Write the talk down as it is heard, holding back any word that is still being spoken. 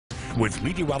with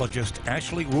meteorologist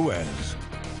Ashley Ruiz.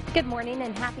 Good morning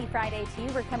and happy Friday to you.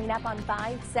 We're coming up on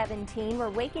 5/17. We're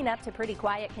waking up to pretty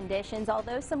quiet conditions,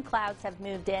 although some clouds have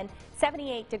moved in.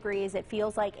 78 degrees, it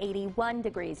feels like 81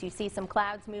 degrees. You see some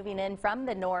clouds moving in from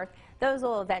the north. Those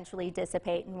will eventually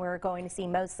dissipate, and we're going to see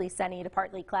mostly sunny to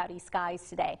partly cloudy skies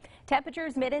today.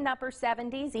 Temperatures mid and upper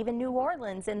 70s, even New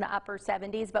Orleans in the upper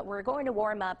 70s, but we're going to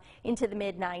warm up into the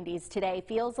mid 90s today.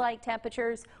 Feels like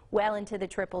temperatures well into the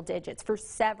triple digits for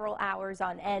several hours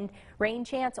on end. Rain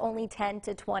chance only 10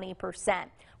 to 20%.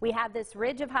 We have this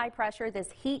ridge of high pressure,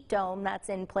 this heat dome that's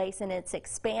in place, and it's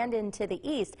expanding to the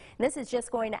east. And this is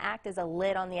just going to act as a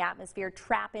lid on the atmosphere,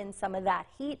 trap in some of that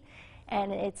heat,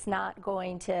 and it's not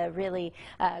going to really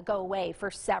go away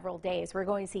for several days. We're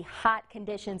going to see hot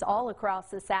conditions all across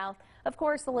the south. Of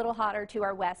course, a little hotter to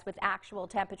our west with actual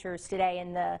temperatures today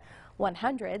in the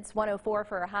 100s, 104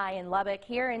 for a high in Lubbock.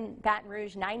 Here in Baton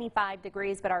Rouge, 95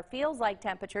 degrees, but our feels like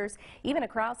temperatures, even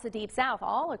across the deep south,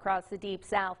 all across the deep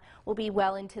south, will be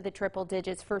well into the triple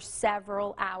digits for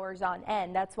several hours on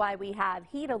end. That's why we have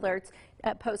heat alerts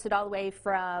posted all the way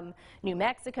from New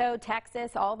Mexico,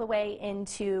 Texas, all the way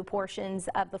into portions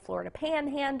of the Florida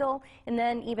Panhandle, and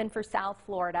then even for South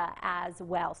Florida as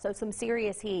well. So some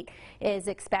serious heat is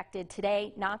expected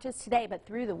today, not just today, but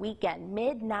through the weekend.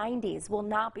 Mid 90s. Will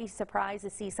not be surprised to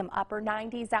see some upper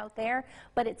 90s out there,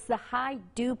 but it's the high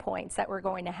dew points that we're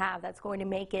going to have that's going to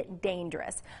make it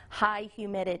dangerous. High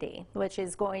humidity, which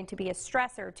is going to be a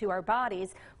stressor to our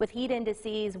bodies, with heat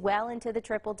indices well into the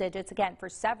triple digits again for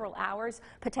several hours,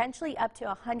 potentially up to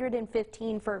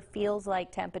 115 for feels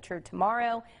like temperature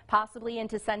tomorrow, possibly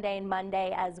into Sunday and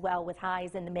Monday as well, with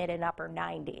highs in the mid and upper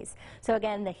 90s. So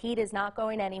again, the heat is not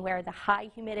going anywhere, the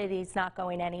high humidity is not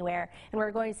going anywhere, and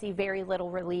we're going to see very little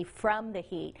relief from the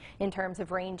heat in terms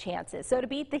of rain chances. So to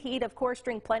beat the heat, of course,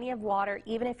 drink plenty of water.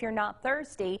 Even if you're not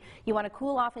thirsty, you want to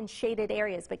cool off in shaded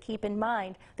areas, but keep in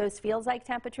mind those feels like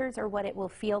temperatures are what it will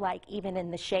feel like even in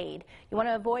the shade. You want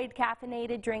to avoid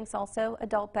caffeinated drinks, also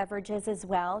adult beverages as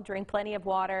well. Drink plenty of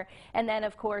water, and then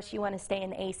of course you want to stay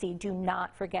in the AC. Do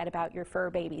not forget about your fur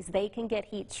babies. They can get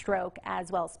heat stroke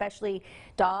as well, especially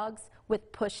dogs with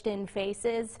pushed in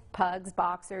faces, pugs,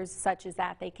 boxers, such as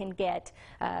that. They can get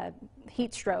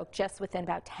heat stroke just within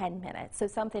about 10 minutes. So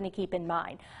something to keep in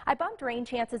mind. I bumped rain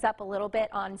chances up a little bit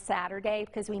on Saturday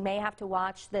because we may have to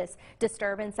watch this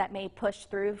disturbance that may push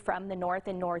through from the north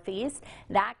and northeast.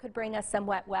 That could bring us some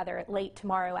wet weather late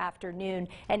tomorrow afternoon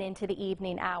and into the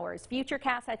evening hours.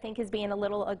 Futurecast, I think, is being a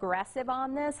little aggressive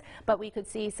on this, but we could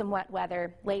see some wet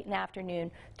weather late in the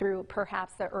afternoon through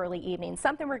perhaps the early evening.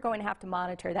 Something we're going to have to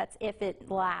monitor. That's if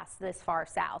it lasts this far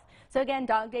south. So again,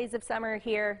 dog days of summer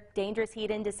here, dangerous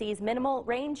heat indices, minimal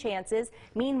rain chances.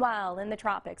 Meanwhile, in the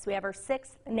tropics, we have our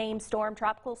 6th named storm,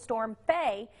 Tropical Storm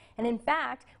Faye, and in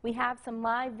fact, we have some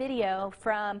live video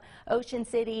from Ocean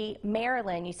City,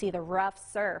 Maryland. You see the rough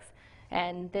surf,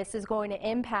 and this is going to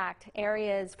impact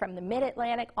areas from the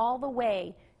mid-Atlantic all the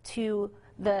way to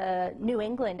the New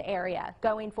England area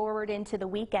going forward into the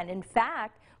weekend. In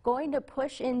fact, going to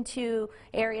push into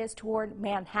areas toward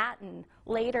Manhattan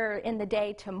later in the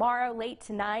day tomorrow, late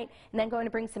tonight, and then going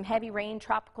to bring some heavy rain.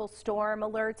 Tropical storm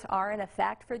alerts are in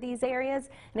effect for these areas.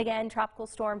 And again, Tropical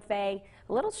Storm Faye,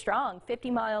 a little strong, 50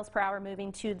 miles per hour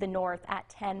moving to the north at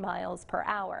 10 miles per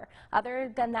hour.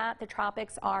 Other than that, the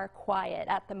tropics are quiet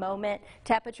at the moment.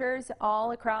 Temperatures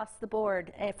all across the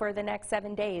board for the next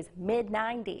 7 days, mid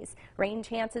 90s. Rain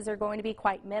chances are going to be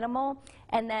quite minimal.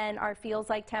 And then our feels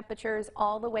like temperatures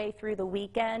all the way through the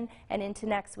weekend and into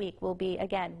next week will be,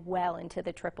 again, well into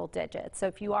the triple digits. So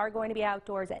if you are going to be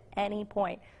outdoors at any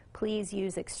point, please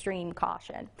use extreme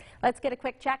caution. Let's get a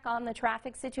quick check on the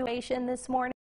traffic situation this morning.